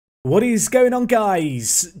What is going on,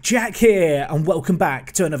 guys? Jack here and welcome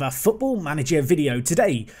back to another Football Manager video.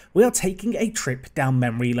 Today we are taking a trip down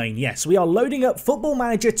memory lane. Yes, we are loading up Football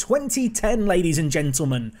Manager 2010, ladies and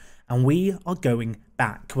gentlemen, and we are going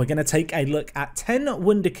back. We're going to take a look at 10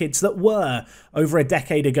 Wonderkids that were over a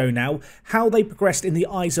decade ago now, how they progressed in the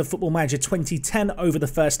eyes of Football Manager 2010 over the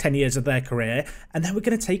first 10 years of their career, and then we're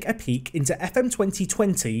going to take a peek into FM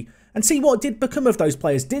 2020 and see what did become of those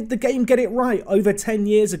players. Did the game get it right over 10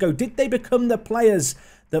 years ago? Did they become the players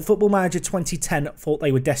that Football Manager 2010 thought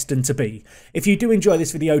they were destined to be? If you do enjoy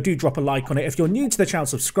this video, do drop a like on it. If you're new to the channel,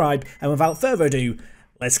 subscribe, and without further ado,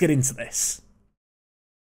 let's get into this.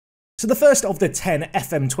 So the first of the 10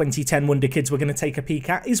 FM 2010 Wonderkids we're going to take a peek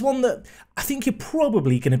at is one that I think you're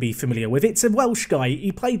probably going to be familiar with. It's a Welsh guy.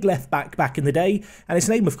 He played left back in the day, and his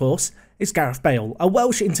name, of course, is Gareth Bale. A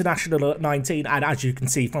Welsh international at 19, and as you can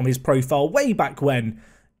see from his profile way back when,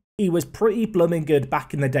 he was pretty blooming good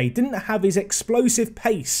back in the day. Didn't have his explosive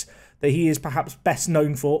pace that he is perhaps best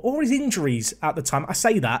known for, or his injuries at the time. I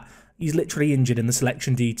say that. He's literally injured in the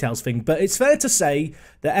selection details thing, but it's fair to say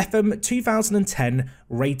that FM 2010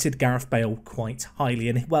 rated Gareth Bale quite highly.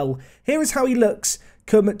 And well, here is how he looks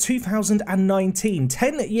come 2019.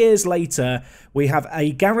 10 years later, we have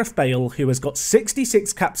a Gareth Bale who has got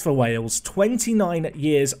 66 caps for Wales, 29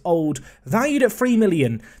 years old, valued at 3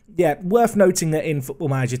 million. Yeah, worth noting that in Football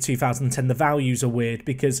Manager 2010, the values are weird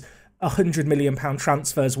because £100 million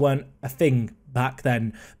transfers weren't a thing back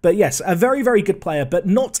then. But yes, a very, very good player, but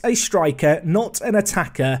not a striker, not an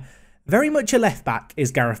attacker. Very much a left back is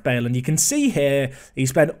Gareth Bale, and you can see here he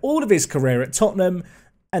spent all of his career at Tottenham,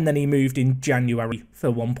 and then he moved in January for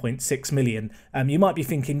 1.6 million. You might be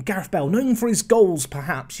thinking, Gareth Bale, known for his goals,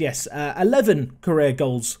 perhaps. Yes, 11 career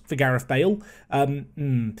goals for Gareth Bale.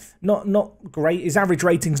 Not great. His average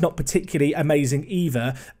rating's not particularly amazing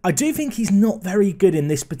either. I do think he's not very good in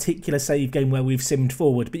this particular save game where we've simmed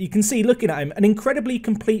forward. But you can see, looking at him, an incredibly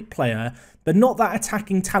complete player, but not that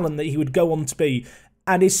attacking talent that he would go on to be.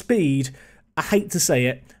 And his speed, I hate to say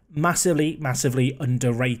it, massively, massively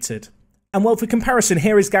underrated. And well, for comparison,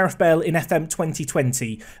 here is Gareth Bale in FM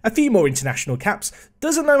 2020. A few more international caps,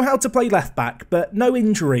 doesn't know how to play left back, but no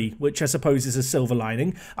injury, which I suppose is a silver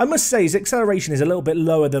lining. I must say his acceleration is a little bit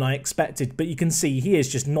lower than I expected, but you can see he is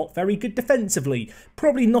just not very good defensively.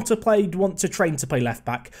 Probably not a player you'd want to train to play left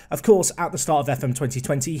back. Of course, at the start of FM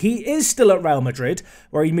 2020, he is still at Real Madrid,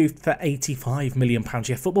 where he moved for £85 million.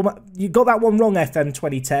 Yeah, football, you got that one wrong, FM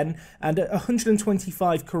 2010, and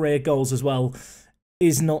 125 career goals as well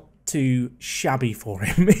is not too shabby for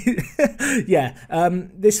him. Yeah,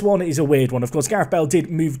 this one is a weird one. Of course, Gareth Bale did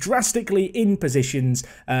move drastically in positions.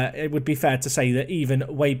 It would be fair to say that even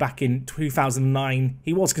way back in 2009,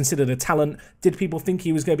 he was considered a talent. Did people think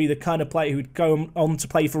he was going to be the kind of player who would go on to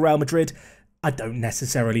play for Real Madrid? I don't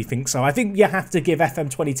necessarily think so. I think you have to give FM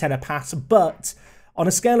 2010 a pass, but on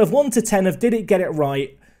a scale of 1 to 10 of did it get it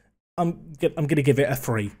right, I'm going to give it a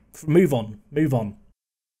 3. Move on.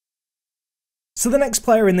 So the next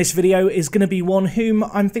player in this video is going to be one whom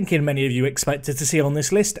I'm thinking many of you expected to see on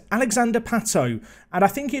this list, Alexander Pato. And I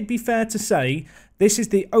think it'd be fair to say this is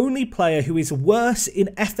the only player who is worse in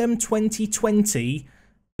FM 2020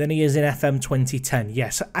 than he is in FM 2010.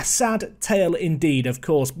 Yes, a sad tale indeed, of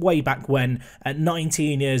course. Way back when, at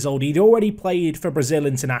 19 years old, he'd already played for Brazil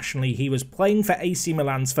internationally. He was playing for AC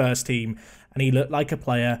Milan's first team, and he looked like a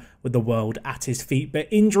player with the world at his feet. But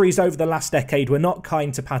injuries over the last decade were not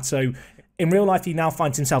kind to Pato. In real life, he now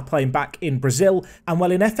finds himself playing back in Brazil. And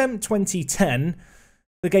well, in FM 2010,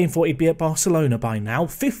 the game thought he'd be at Barcelona by now.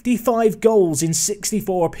 55 goals in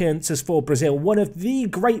 64 appearances for Brazil. One of the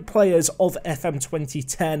great players of FM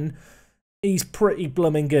 2010. He's pretty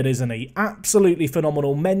blooming good, isn't he? Absolutely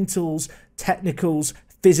phenomenal. Mentals, technicals,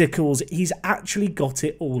 physicals. He's actually got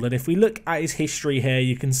it all. And if we look at his history here,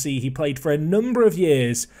 you can see he played for a number of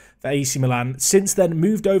years for AC Milan. Since then,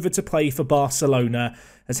 moved over to play for Barcelona.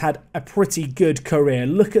 Has had a pretty good career.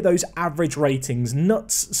 Look at those average ratings.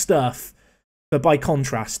 Nuts stuff. But by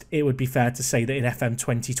contrast, it would be fair to say that in FM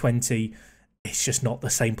 2020, it's just not the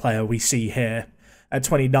same player we see here. At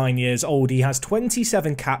 29 years old, he has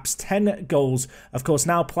 27 caps, 10 goals. Of course,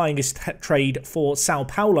 now playing his trade for Sao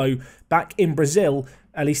Paulo back in Brazil,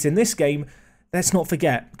 at least in this game. Let's not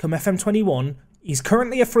forget, come FM 21, he's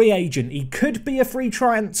currently a free agent. He could be a free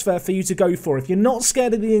transfer for you to go for. If you're not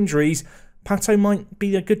scared of the injuries, Pato might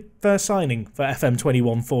be a good first signing for FM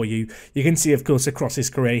 21 for you. You can see, of course, across his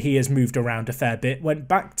career, he has moved around a fair bit. Went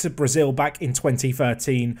back to Brazil back in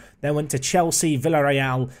 2013, then went to Chelsea,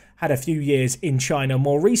 Villarreal, had a few years in China,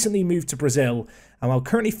 more recently moved to Brazil, and while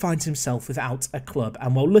currently finds himself without a club.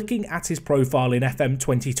 And while looking at his profile in FM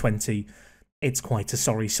 2020, it's quite a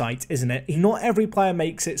sorry sight, isn't it? Not every player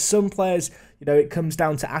makes it. Some players, it comes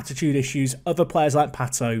down to attitude issues. Other players like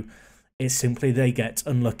Pato, it's simply they get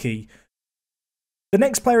unlucky. The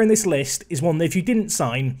next player in this list is one that if you didn't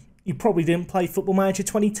sign, you probably didn't play Football Manager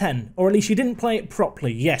 2010, or at least you didn't play it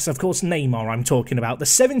properly. Yes, of course, Neymar I'm talking about. The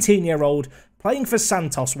 17-year-old playing for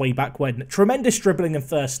Santos way back when. Tremendous dribbling and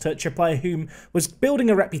first touch, a player whom was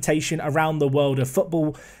building a reputation around the world of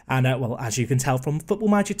football. And, well, as you can tell from Football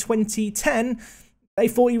Manager 2010, they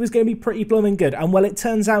thought he was going to be pretty blooming good. And, well, it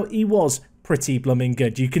turns out he was pretty blooming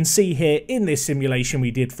good. You can see here in this simulation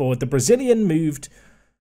we did for the Brazilian moved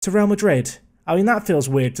to Real Madrid. I mean, that feels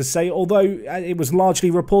weird to say, although it was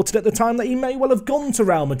largely reported at the time that he may well have gone to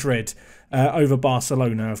Real Madrid over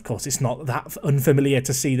Barcelona. Of course, it's not that unfamiliar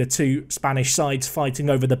to see the two Spanish sides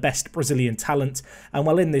fighting over the best Brazilian talent. And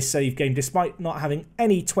well, in this save game, despite not having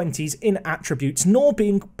any 20s in attributes, nor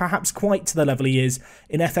being perhaps quite to the level he is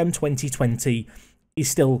in FM 2020, he's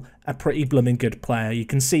still a pretty blooming good player. You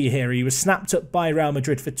can see here he was snapped up by Real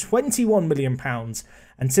Madrid for £21 million.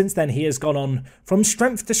 And since then, he has gone on from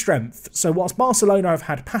strength to strength. So whilst Barcelona have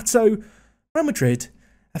had Pato, Real Madrid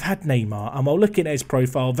have had Neymar. And while looking at his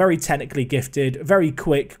profile, very technically gifted, very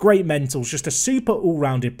quick, great mentals, just a super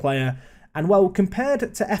all-rounded player. And well,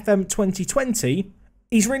 compared to FM 2020,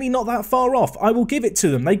 he's really not that far off. I will give it to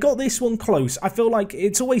them. They got this one close. I feel like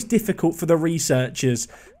it's always difficult for the researchers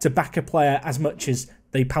to back a player as much as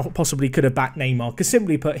they possibly could have backed Neymar, because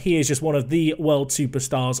simply put, he is just one of the world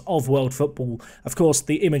superstars of world football. Of course,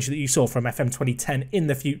 the image that you saw from FM 2010 in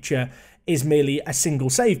the future is merely a single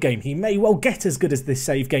save game. He may well get as good as this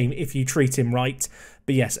save game if you treat him right.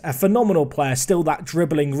 But yes, a phenomenal player. Still that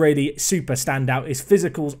dribbling really super standout. His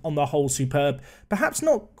physicals on the whole superb. Perhaps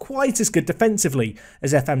not quite as good defensively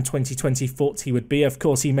as FM 2020 thought he would be. Of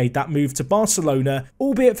course, he made that move to Barcelona,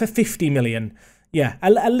 albeit for 50 million. Yeah,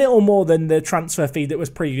 a little more than the transfer fee that was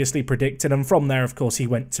previously predicted. And from there, of course, he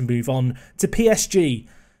went to move on to PSG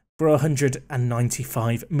for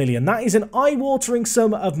 195 million. That is an eye-watering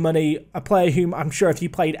sum of money. A player whom I'm sure if you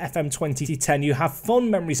played FM 2010, you have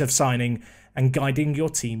fond memories of signing and guiding your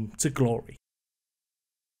team to glory.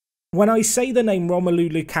 When I say the name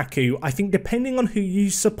Romelu Lukaku, I think depending on who you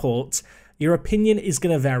support, your opinion is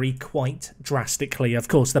going to vary quite drastically. Of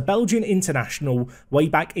course, the Belgian international way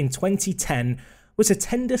back in 2010 was a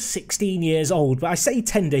tender 16 years old. But I say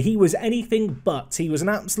tender, he was anything but. He was an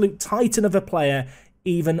absolute titan of a player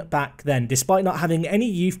even back then. Despite not having any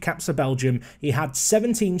youth caps for Belgium, he had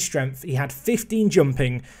 17 strength, he had 15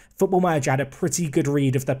 jumping. Football Manager had a pretty good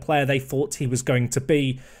read of the player they thought he was going to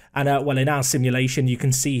be. And well, in our simulation, you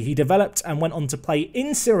can see he developed and went on to play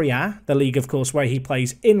in Serie A, the league, of course, where he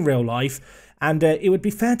plays in real life. And it would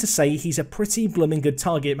be fair to say he's a pretty blooming good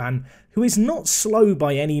target man who is not slow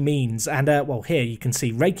by any means. And well, here you can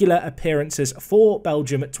see regular appearances for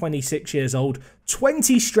Belgium at 26 years old.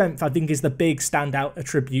 20 strength, I think, is the big standout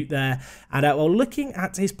attribute there. And well, looking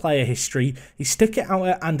at his player history, he stuck it out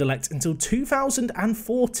at Anderlecht until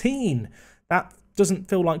 2014. That doesn't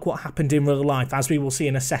feel like what happened in real life, as we will see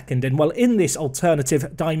in a second. And well, in this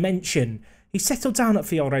alternative dimension, he settled down at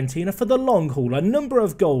Fiorentina for the long haul, a number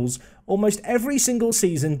of goals, almost every single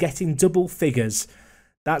season getting double figures.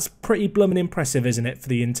 That's pretty blooming impressive, isn't it, for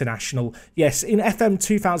the international? Yes, in FM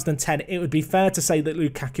 2010, it would be fair to say that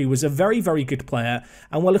Lukaku was a very, very good player.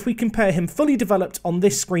 And well, if we compare him fully developed on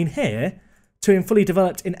this screen here to him fully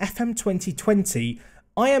developed in FM 2020,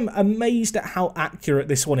 I am amazed at how accurate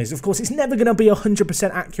this one is. Of course, it's never going to be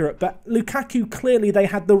 100% accurate, but Lukaku, clearly they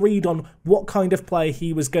had the read on what kind of player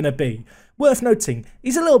he was going to be. Worth noting,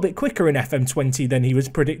 he's a little bit quicker in FM 20 than he was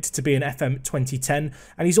predicted to be in FM 2010,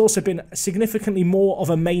 and he's also been significantly more of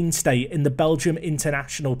a mainstay in the Belgium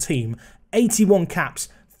international team. 81 caps,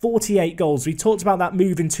 48 goals. We talked about that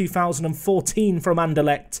move in 2014 from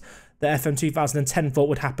Anderlecht. The FM 2010 thought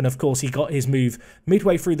would happen. Of course, he got his move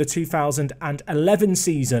midway through the 2011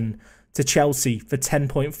 season to Chelsea for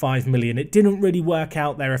 10.5 million. It didn't really work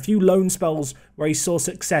out there. A few loan spells where he saw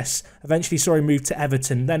success. Eventually saw him move to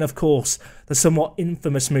Everton. Then, of course, the somewhat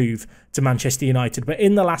infamous move to Manchester United. But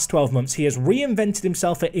in the last 12 months, he has reinvented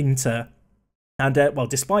himself at Inter. And, well,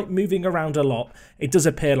 despite moving around a lot, it does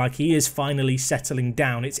appear like he is finally settling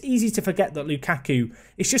down. It's easy to forget that Lukaku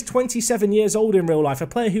is just 27 years old in real life, a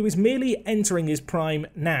player who is merely entering his prime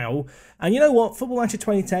now. And you know what? Football Manager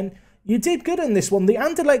 2010, you did good in this one. The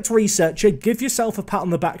Anderlecht researcher, give yourself a pat on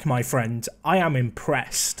the back, my friend. I am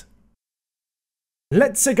impressed.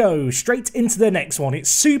 Let's go straight into the next one. It's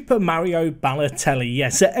Super Mario Balotelli.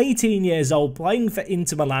 Yes, at 18 years old, playing for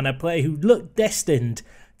Inter Milan, a player who looked destined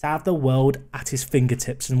to have the world at his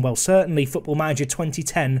fingertips. And well, certainly Football Manager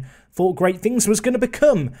 2010 thought great things was going to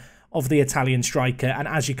become of the Italian striker, and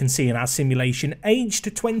as you can see in our simulation,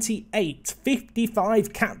 aged 28,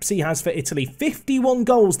 55 caps he has for Italy, 51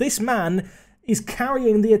 goals. This man is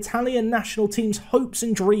carrying the Italian national team's hopes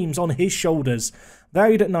and dreams on his shoulders.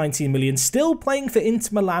 Valued at 19 million, still playing for Inter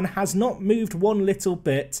Milan, has not moved one little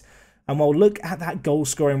bit. And we'll look at that goal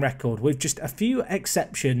scoring record with just a few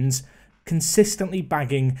exceptions, consistently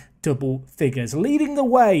bagging double figures. Leading the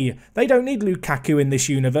way, they don't need Lukaku in this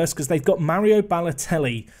universe because they've got Mario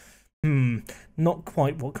Balotelli. Not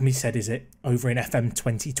quite what can be said, is it, over in FM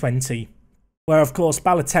 2020. Where, of course,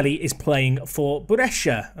 Balotelli is playing for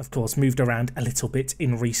Brescia, of course, moved around a little bit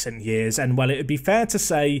in recent years. And, well, it would be fair to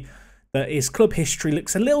say that his club history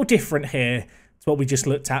looks a little different here to what we just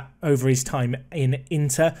looked at over his time in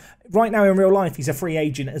Inter. Right now, in real life, he's a free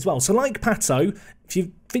agent as well. So, like Pato, if you're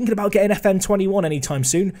thinking about getting FM21 anytime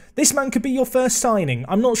soon, this man could be your first signing.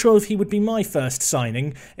 I'm not sure if he would be my first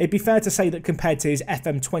signing. It'd be fair to say that compared to his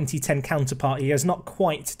FM 2010 counterpart, he has not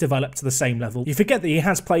quite developed to the same level. You forget that he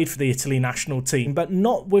has played for the Italy national team, but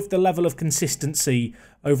not with the level of consistency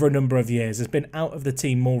over a number of years. Has been out of the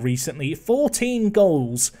team more recently. 14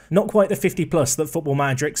 goals. Not quite the 50 plus that Football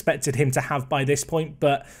Manager expected him to have by this point,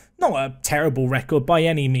 but not a terrible record by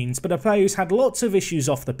any means, but a player who's had lots of issues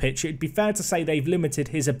off the pitch. It'd be fair to say they've limited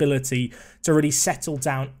his ability to really settle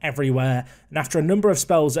down everywhere. And after a number of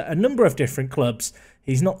spells at a number of different clubs,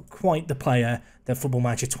 he's not quite the player that Football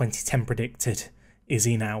Manager 2010 predicted. Is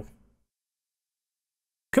he now?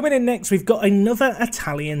 Coming in next, we've got another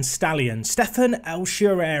Italian stallion, Stefan El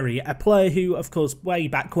Shaarawy, a player who, of course, way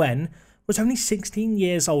back when, was only 16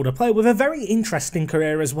 years old, a player with a very interesting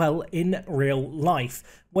career as well in real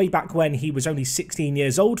life. Way back when he was only 16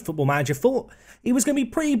 years old, Football Manager thought he was going to be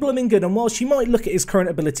pretty blooming good, and whilst you might look at his current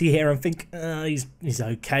ability here and think, he's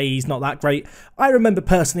okay, he's not that great, I remember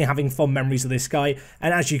personally having fond memories of this guy,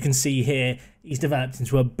 and as you can see here, he's developed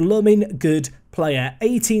into a blooming good player.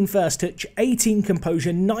 18 first touch, 18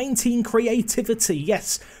 composure, 19 creativity.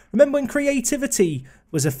 Yes, remember when creativity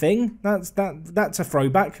was a thing? That's a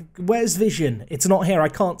throwback. Where's vision? It's not here. I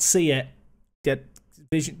can't see it. Get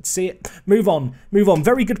vision. See it. Move on.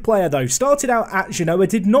 Very good player though. Started out at Genoa.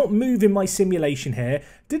 Did not move in my simulation here.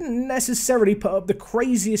 Didn't necessarily put up the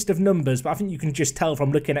craziest of numbers, but I think you can just tell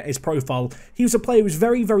from looking at his profile. He was a player who was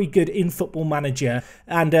very, very good in Football Manager.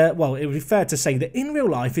 And, well, it would be fair to say that in real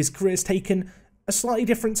life, his career has taken a slightly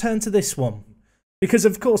different turn to this one. Because,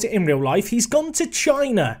 of course, in real life, he's gone to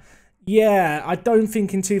China. Yeah, I don't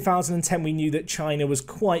think in 2010 we knew that China was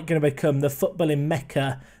quite going to become the footballing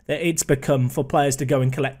mecca that it's become for players to go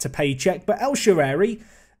and collect a paycheck. But El Shaarawy,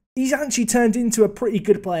 he's actually turned into a pretty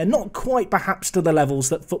good player. Not quite perhaps to the levels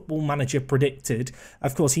that Football Manager predicted.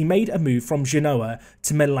 Of course, he made a move from Genoa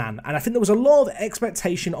to Milan. And I think there was a lot of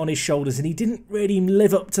expectation on his shoulders and he didn't really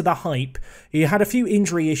live up to the hype. He had a few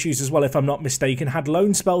injury issues as well, if I'm not mistaken. Had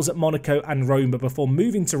loan spells at Monaco and Roma before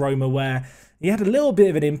moving to Roma, where he had a little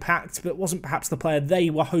bit of an impact, but wasn't perhaps the player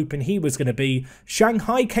they were hoping he was going to be.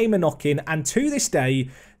 Shanghai came a-knocking, and to this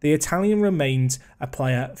day, the Italian remained a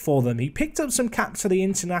player for them. He picked up some caps for the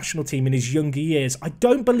international team in his younger years. I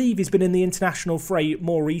don't believe he's been in the international fray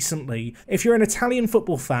more recently. If you're an Italian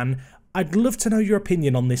football fan, I'd love to know your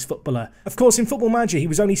opinion on this footballer. Of course, in Football Manager, he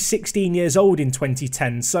was only 16 years old in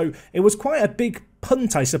 2010, so it was quite a big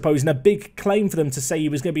punt, I suppose, and a big claim for them to say he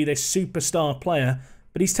was going to be this superstar player.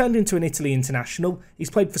 But he's turned into an Italy international. He's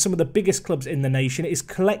played for some of the biggest clubs in the nation. Is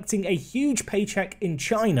collecting a huge paycheck in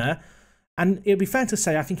China. And it'd be fair to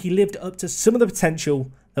say, I think he lived up to some of the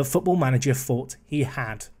potential that Football Manager thought he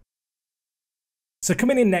had. So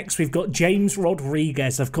coming in next, we've got James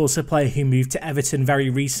Rodriguez, of course, a player who moved to Everton very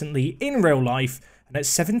recently in real life. And at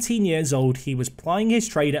 17 years old, he was plying his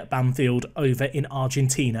trade at Banfield over in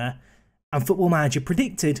Argentina. And Football Manager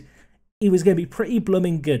predicted he was going to be pretty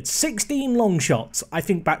blooming good. 16 long shots. I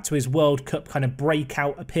think back to his World Cup kind of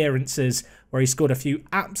breakout appearances where he scored a few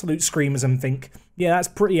absolute screamers and think, yeah, that's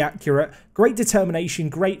pretty accurate. Great determination,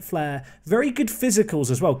 great flair, very good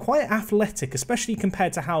physicals as well. Quite athletic, especially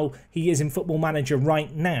compared to how he is in Football Manager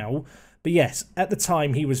right now. But yes, at the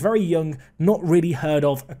time, he was very young, not really heard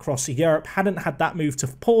of across Europe, hadn't had that move to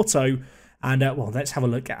Porto. And, well, let's have a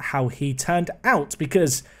look at how he turned out,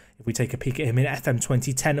 because if we take a peek at him in FM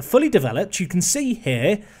 2010, fully developed, you can see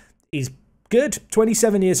here he's good,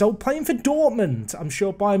 27 years old, playing for Dortmund. I'm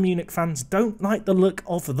sure Bayern Munich fans don't like the look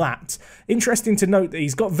of that. Interesting to note that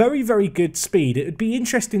he's got very, very good speed. It would be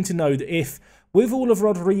interesting to know that if, with all of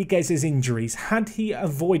Rodriguez's injuries, had he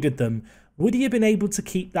avoided them, would he have been able to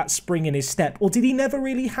keep that spring in his step? Or did he never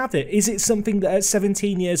really have it? Is it something that at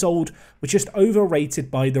 17 years old was just overrated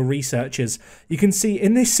by the researchers? You can see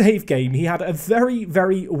in this save game, he had a very,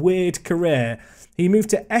 very weird career. He moved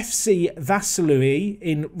to FC Vaslui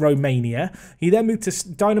in Romania. He then moved to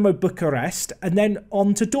Dynamo Bucharest and then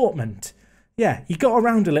on to Dortmund. Yeah, he got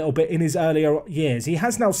around a little bit in his earlier years. He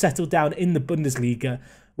has now settled down in the Bundesliga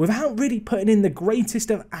without really putting in the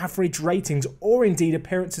greatest of average ratings or indeed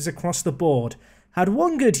appearances across the board. Had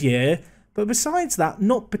one good year, but besides that,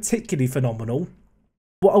 not particularly phenomenal.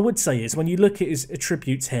 What I would say is when you look at his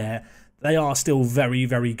attributes here, they are still very,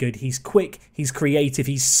 very good. He's quick, he's creative,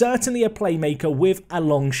 he's certainly a playmaker with a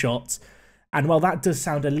long shot. And while that does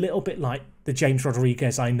sound a little bit like the James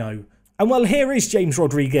Rodriguez I know. And well, here is James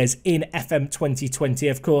Rodriguez in FM 2020,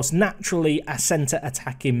 of course, naturally a centre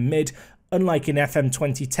attacking mid. Unlike in FM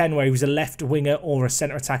 2010 where he was a left winger or a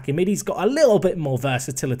centre attacking mid, he's got a little bit more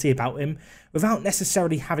versatility about him without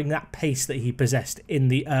necessarily having that pace that he possessed in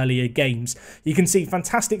the earlier games. You can see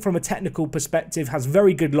fantastic from a technical perspective, has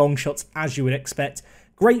very good long shots as you would expect.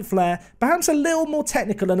 Great flair, perhaps a little more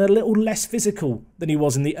technical and a little less physical than he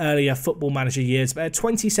was in the earlier Football Manager years. But at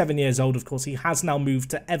 27 years old, of course, he has now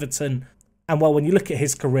moved to Everton. And well, when you look at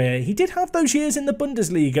his career, he did have those years in the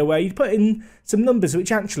Bundesliga where he put in some numbers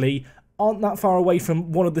which actually aren't that far away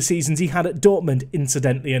from one of the seasons he had at Dortmund,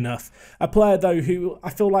 incidentally enough. A player, though, who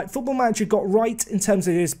I feel like Football Manager got right in terms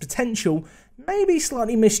of his potential, maybe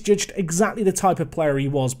slightly misjudged exactly the type of player he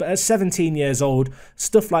was, but at 17 years old,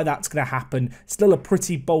 stuff like that's going to happen. Still a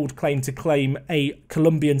pretty bold claim to claim a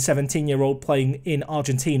Colombian 17-year-old playing in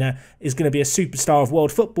Argentina is going to be a superstar of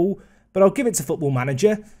world football, but I'll give it to Football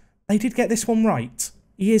Manager. They did get this one right.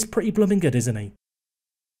 He is pretty blooming good, isn't he?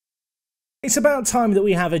 It's about time that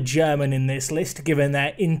we have a German in this list, given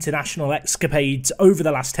their international escapades over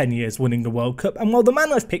the last 10 years winning the World Cup. And while the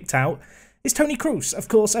man I've picked out is Toni Kroos, of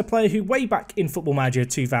course, a player who way back in Football Manager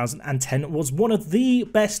 2010 was one of the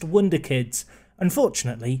best Wonderkids.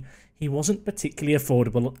 Unfortunately, he wasn't particularly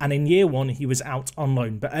affordable, and in year one he was out on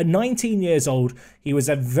loan. But at 19 years old, he was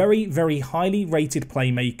a very, very highly rated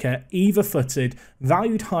playmaker, either-footed,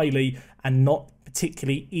 valued highly, and not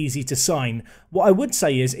particularly easy to sign. What I would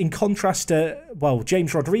say is, in contrast to, well,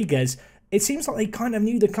 James Rodriguez, it seems like they kind of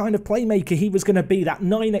knew the kind of playmaker he was going to be. That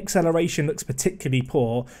 9 acceleration looks particularly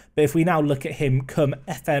poor, but if we now look at him come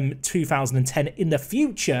FM 2010 in the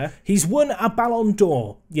future, he's won a Ballon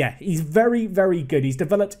d'Or. Yeah, he's very, very good. He's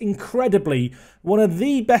developed incredibly. One of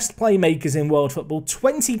the best playmakers in world football.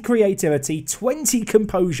 20 creativity, 20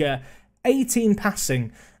 composure, 18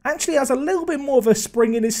 passing. Actually has a little bit more of a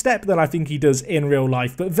spring in his step than I think he does in real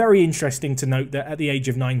life, but very interesting to note that at the age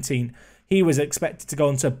of 19, he was expected to go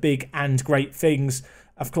on to big and great things.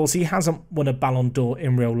 Of course, he hasn't won a Ballon d'Or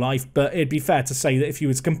in real life, but it'd be fair to say that if you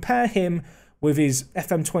were to compare him with his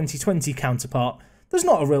FM 2020 counterpart, there's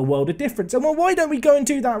not a real world of difference. And well, why don't we go and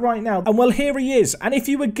do that right now? And well, here he is. And if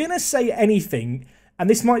you were going to say anything, and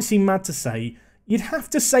this might seem mad to say, you'd have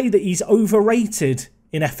to say that he's overrated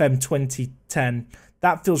in FM 2010.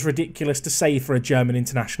 That feels ridiculous to say for a German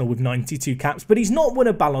international with 92 caps, but he's not won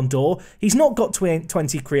a Ballon d'Or. He's not got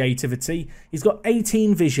 20 creativity. He's got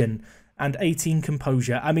 18 vision and 18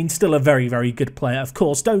 composure. I mean, still a very, very good player. Of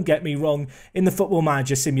course, don't get me wrong. In the Football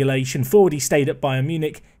Manager simulation, Ford, he stayed at Bayern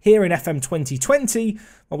Munich. Here in FM 2020,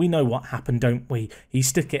 well, we know what happened, don't we? He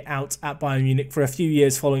stuck it out at Bayern Munich for a few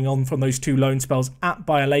years following on from those 2 loan spells at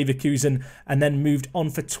Bayer Leverkusen and then moved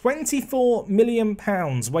on for £24 million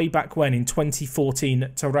way back when in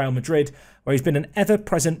 2014 to Real Madrid, where he's been an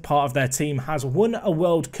ever-present part of their team, has won a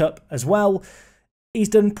World Cup as well. He's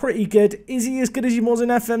done pretty good. Is he as good as he was in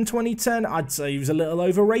FM 2010? I'd say he was a little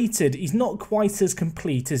overrated. He's not quite as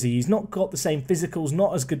complete, is he? He's not got the same physicals,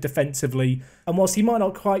 not as good defensively. And whilst he might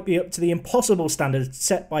not quite be up to the impossible standard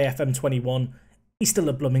set by FM 21, he's still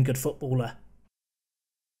a blooming good footballer.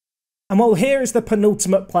 And well, here is the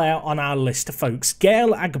penultimate player on our list, folks. Gael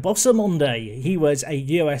Agbosamonde. He was a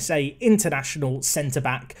USA international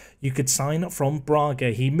centre-back you could sign from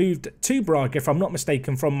Braga. He moved to Braga, if I'm not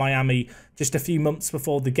mistaken, from Miami just a few months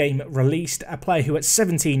before the game released. A player who at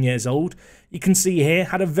 17 years old, you can see here,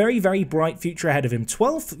 had a very, very bright future ahead of him.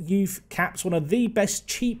 12 youth caps, one of the best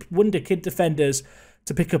cheap Wonderkid defenders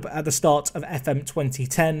to pick up at the start of FM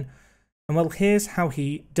 2010. And well, here's how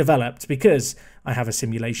he developed, because I have a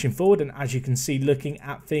simulation forward, and as you can see, looking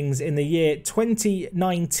at things in the year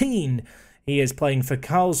 2019, he is playing for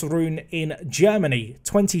Karlsruhe in Germany,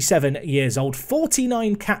 27 years old,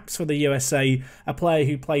 49 caps for the USA, a player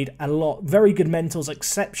who played a lot, very good mentals,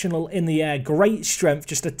 exceptional in the air, great strength,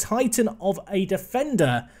 just a titan of a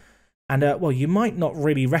defender. And, well, you might not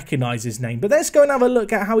really recognise his name, but let's go and have a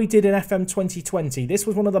look at how he did in FM 2020. This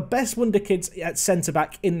was one of the best Wonderkids at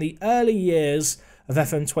centre-back in the early years of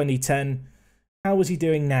FM 2010. How was he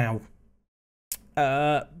doing now?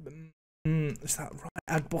 Is that right?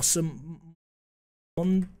 Agbossam.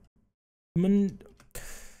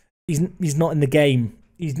 He's not in the game.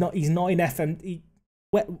 He's not in FM.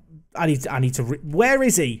 I need to. Where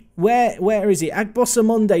is he? Where is he?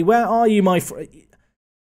 Agbosamonde, where are you, my friend?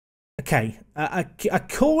 Okay.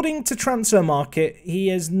 According to Transfer Market, he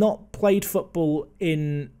has not played football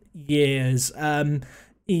in years.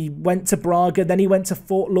 He went to Braga, then he went to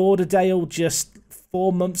Fort Lauderdale just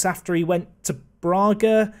 4 months after he went to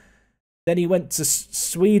Braga. Then he went to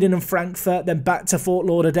Sweden and Frankfurt, then back to Fort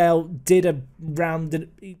Lauderdale, did a round.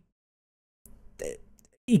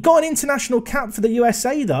 He got an international cap for the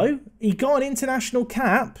USA, though. He got an international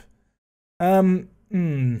cap.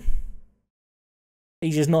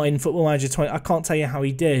 He's just not in Football Manager 20. I can't tell you how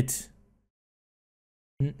he did.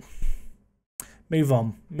 Move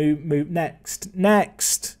on. Move. Next.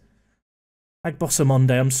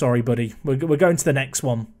 Agbosamonde, I'm sorry, buddy. We're going to the next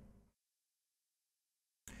one.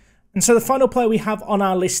 And so the final player we have on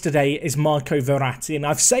our list today is Marco Verratti. And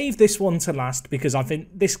I've saved this one to last because I think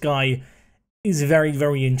this guy is very,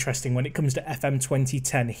 very interesting when it comes to FM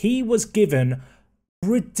 2010. He was given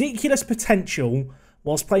ridiculous potential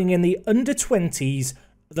whilst playing in the under-20s,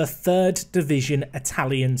 the 3rd division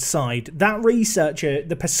Italian side. That researcher,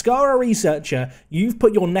 the Pescara researcher, you've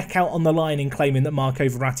put your neck out on the line in claiming that Marco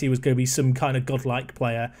Verratti was going to be some kind of godlike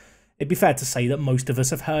player. It'd be fair to say that most of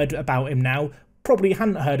us have heard about him now. Probably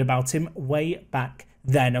hadn't heard about him way back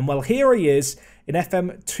then. And well, here he is in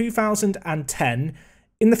FM 2010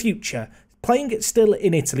 in the future, playing it still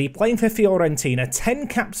in Italy, playing for Fiorentina, 10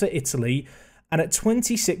 caps at Italy, and at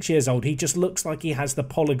 26 years old, he just looks like he has the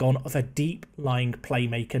polygon of a deep-lying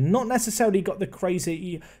playmaker. Not necessarily got the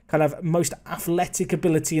crazy, kind of most athletic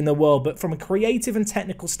ability in the world, but from a creative and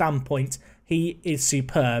technical standpoint, he is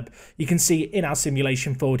superb. You can see in our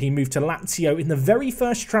simulation forward, he moved to Lazio in the very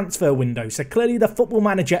first transfer window. So clearly the Football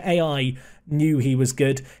Manager AI knew he was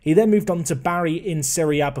good. He then moved on to Bari in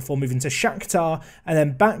Serie A before moving to Shakhtar and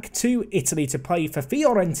then back to Italy to play for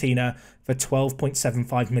Fiorentina for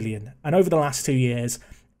 12.75 million. And over the last 2 years,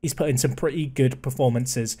 he's put in some pretty good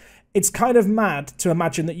performances. It's kind of mad to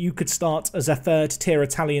imagine that you could start as a 3rd-tier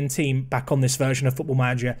Italian team back on this version of Football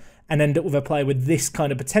Manager and end up with a player with this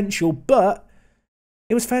kind of potential, but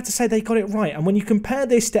it was fair to say they got it right. And when you compare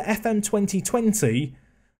this to FM 2020,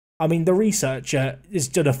 I mean, the researcher has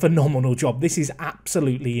done a phenomenal job. This is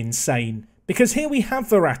absolutely insane. Because here we have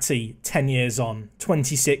Verratti, 10 years on,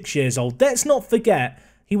 26 years old. Let's not forget,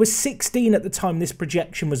 he was 16 at the time this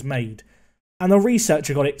projection was made. And the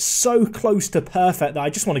researcher got it so close to perfect that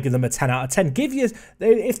I just want to give them a 10 out of 10.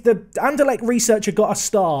 If the Anderlecht researcher got a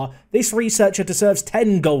star, this researcher deserves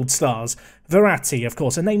 10 gold stars. Verratti, of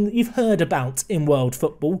course, a name that you've heard about in world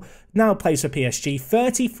football, now plays for PSG,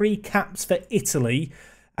 33 caps for Italy.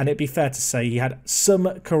 And it'd be fair to say he had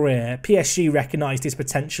some career. PSG recognised his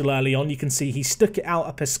potential early on. You can see he stuck it out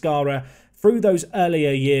at Pescara through those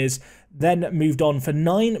earlier years, then moved on for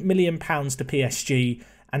 £9 million to PSG.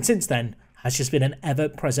 And since then, has just been an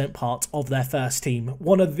ever-present part of their first team.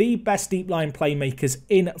 One of the best deep-line playmakers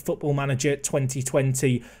in Football Manager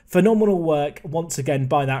 2020. Phenomenal work, once again,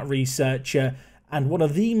 by that researcher, and one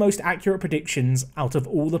of the most accurate predictions out of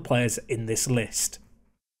all the players in this list.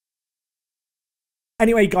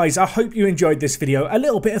 Anyway, guys, I hope you enjoyed this video. A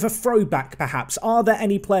little bit of a throwback, perhaps. Are there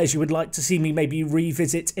any players you would like to see me maybe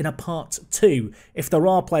revisit in a part 2? If there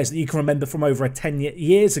are players that you can remember from over 10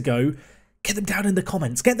 years ago, get them down in the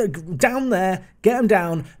comments. Get them down there. Get them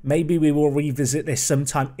down. Maybe we will revisit this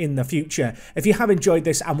sometime in the future. If you have enjoyed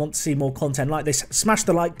this and want to see more content like this, smash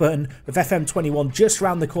the like button. With FM21 just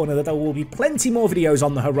around the corner, there will be plenty more videos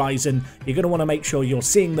on the horizon. You're going to want to make sure you're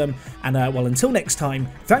seeing them. And well, until next time,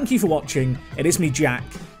 thank you for watching. It is me, Jack,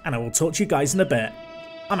 and I will talk to you guys in a bit.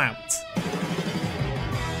 I'm out.